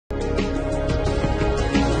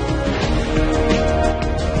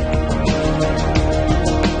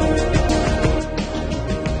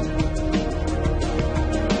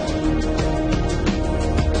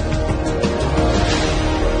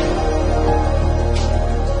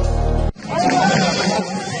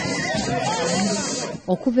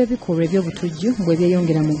Okuva ebikolwa eby'obutujju bwe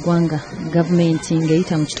byeyongera mu ggwanga, gavumenti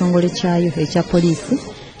ng'eyita mu kitongole kyayo ekya poliisi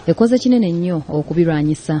ekoze kinene nnyo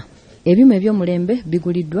okubirwanyisa. Ebyuma eby'omulembe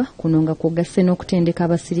biguliddwa kuno nga kw'ogasse n'okutendeka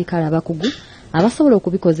abasirikale abakugu abasobola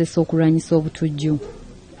okubikozesa okulwanyisa obutujju.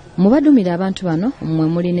 Mu badumira abantu bano mmwe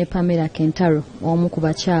muli ne Pamela Kentaro, omu ku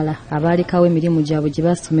bakyala abaalekawo emirimu gyabwe gye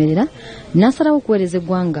baasomerera n'asalawo okuweereza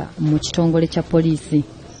eggwanga mu kitongole kya poliisi.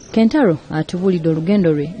 Kentaro atubuulidde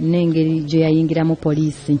olugendo lwe n'engeri gye yayingiramu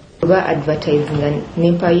poliisi. Oba advertisinga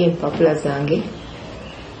n'empayo empapula zange,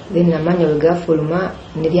 then namanya bwe gaafuluma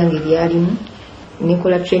n'eryange lyalimu,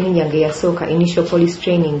 n'enkola training yange yasooka, initial police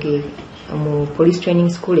training mu police training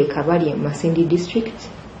school e Kabale, Masindi district.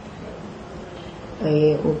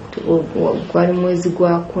 Gwali mwezi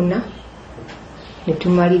gwa kuna ne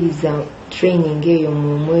tumaliriza training eyo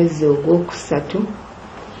mu mwezi ogwokusatu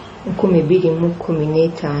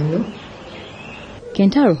 2015.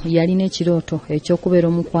 Kentaro yalina ekirooto eky'okubeera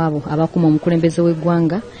omu ku abo abakuma omukulembeze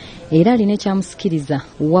w'eggwanga era alina ekyamusikiriza,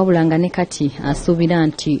 wabula nga ne kati asuubira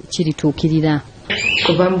nti kirituukirira.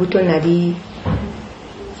 Kuva mu buto nali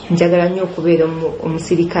njagala nnyo okubeera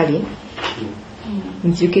omusirikale.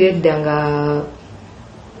 Nzijukira edda nga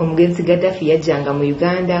omugenzi Gaddafi yajjanga mu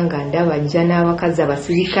Uganda nga ndaba ajja n'abakazi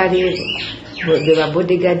abasirikale be ba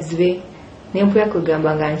bodyguards be, n'empulira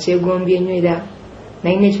kugamba nga nkyegombye nnyo era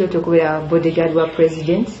nalina ekirooto okubeera bodyguard wa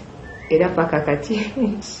president, era paka kati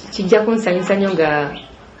kijja kunsanyusa nnyo nga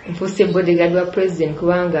nfuuse bodyguard wa president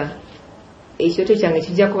kubanga ekirooto kyange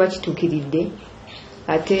kijja kuba kituukiridde.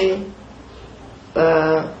 Ate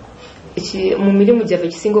mu mirimu gyaffe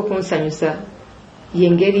ekisinga okunsanyusa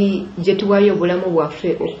yengeri gye tuwaayo obulamu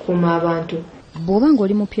bwaffe okukuuma abantu. Bw'oba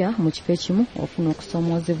ng'oli mupya mu kifo ekimu ofuna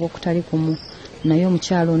okusoomoozebwa okutali kumu, naye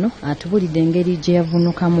omukyalo ono atubulidde engeri gye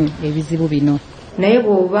yavunukamu ebizibu bino. Naye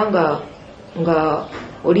bw'oba nga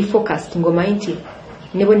oli focused ng'omanyi nti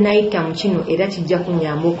ne bwe nayita mu kino era kijja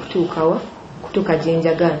kunyamba kutuuka gye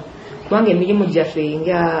njagala, kubanga emirimu gyaffe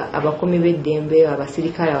nga abakuumi b'eddembe,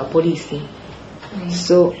 abasirikale, abapoliisi.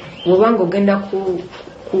 So bw'oba ng'ogenda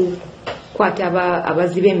kwata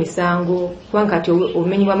abaziba emisango, kubanga kati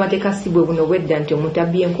obumenyi bw'amateeka si bwe buno bwedda nti omuntu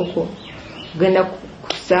abbye enkoko, ogenda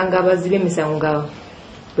kusanga abaziba emisango nga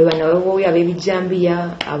bwe bano abawooya,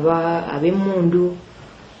 ab'ebijambiya, ab'emmundu.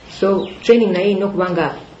 So training naye erina okuba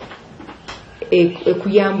nga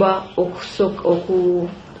ekuyamba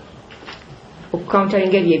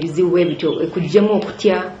okucountaringa ebyo ebizibu ebityo, ekuggyemu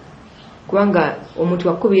okutya, kubanga omuntu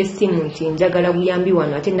akubira essimu nti njagala buyambi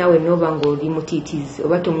wano ate naawe nooba ng'oli mutiitizi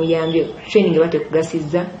oba tomuyambye, training eba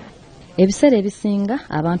tekugasizza. Ebiseera ebisinga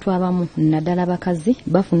abantu abamu naddala abakazi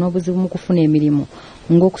bafuna obuzibu mu kufuna emirimu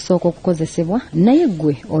ng'okusooka okukozesebwa, naye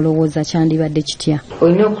ggwe olowooza kyandibadde kitya?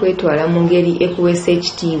 Olina okwetwala mu ngeri ekuweesa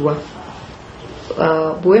ekitiibwa.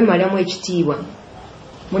 Bwe weemalamu ekitiibwa,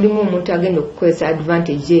 mulimu omuntu agenda okukozesa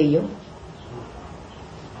advantage eyo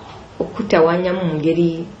okutawanyamu mu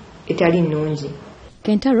ngeri etali nnungi.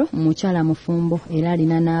 Kentaro mukyala mufumbo era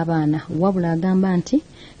alina n'abaana, wabula agamba nti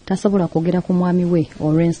tasobola kwogera ku mwami we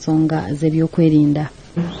olw'ensonga z'ebyokwerinda.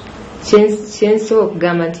 Kyensobola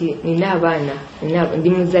okugamba nti nina abaana, ndi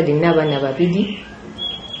muzadde, nina abaana babiri.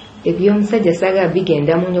 Eby'omusajja saagala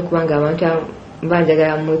bigendamu nnyo kubanga abantu mba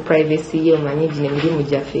njagala mu privacy ye, omanyi gino emirimu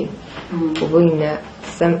gyaffe. Oba olina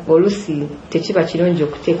oluusi tekiba kirungi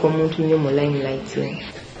okuteeka omuntu nnyo mu limelight.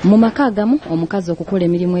 Mu maka agamu omukazi okukola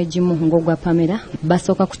emirimu egimu ng'ogwa Pamela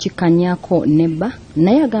basooka kukikkanyaako nebba,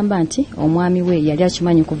 naye agamba nti omwami we yali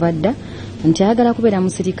akimanyi kuva dda nti ayagala kubeera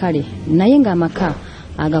musirikale, naye ng'amaka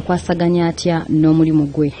agakwasaganya atya n'omulimu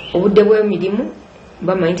gwe. Obudde bw'emirimu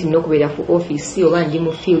bamanyi nti n'okubeera ku ofiisi oba ndi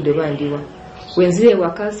mu field oba ndiwa. Wenzira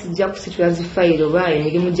ewaka sijja kusitula zifayiro oba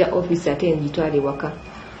emirimu gya ofiisi ate ngitwala ewaka.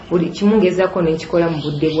 Buli kimu ngezaako n'ekikola mu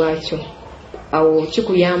budde bwakyo. Awo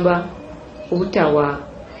kikuyamba obutawa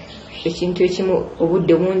ekintu ekimu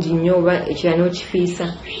obudde bungi nnyo oba ekirala n'okifiisa.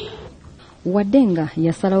 Wadde nga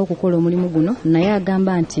yasalawo okukola omulimu guno, naye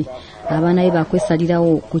agamba nti abaana be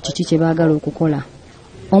bakwesalirawo ku kiki kye baagala okukola.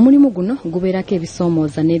 Omulimu guno gubeerako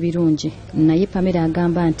ebisoomooza n'ebirungi, naye Pamela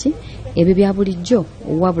agamba nti ebyo bya bulijjo,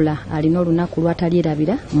 wabula alina olunaku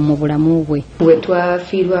lw'atalyerabira mu bulamu bwe. Bwe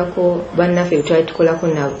twafiirwako bannaffe bwe twali tukolako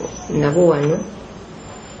nabo wano,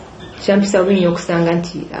 kyampisa bubi nnyo okusanga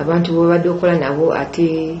nti abantu bw'obadde okola nabo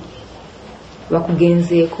ate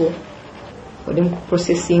bakugenzeeko, oli mu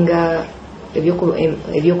kuprosesinga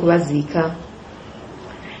ebyokubaziika,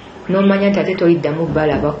 n'omanya nti ate toliddamu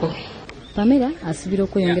balabako. Pamela asuubira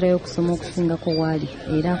okweyongerayo okusoma okusingako waali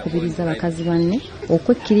era akubiriza bakazi banne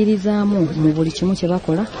okwekkiririzaamu mu buli kimu kye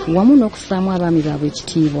bakola wamu n'okussaamu abaami baabwe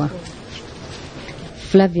ekitiibwa.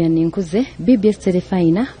 Flavia Ninkuze, BBS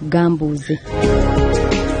Telefayina, Gambuuze.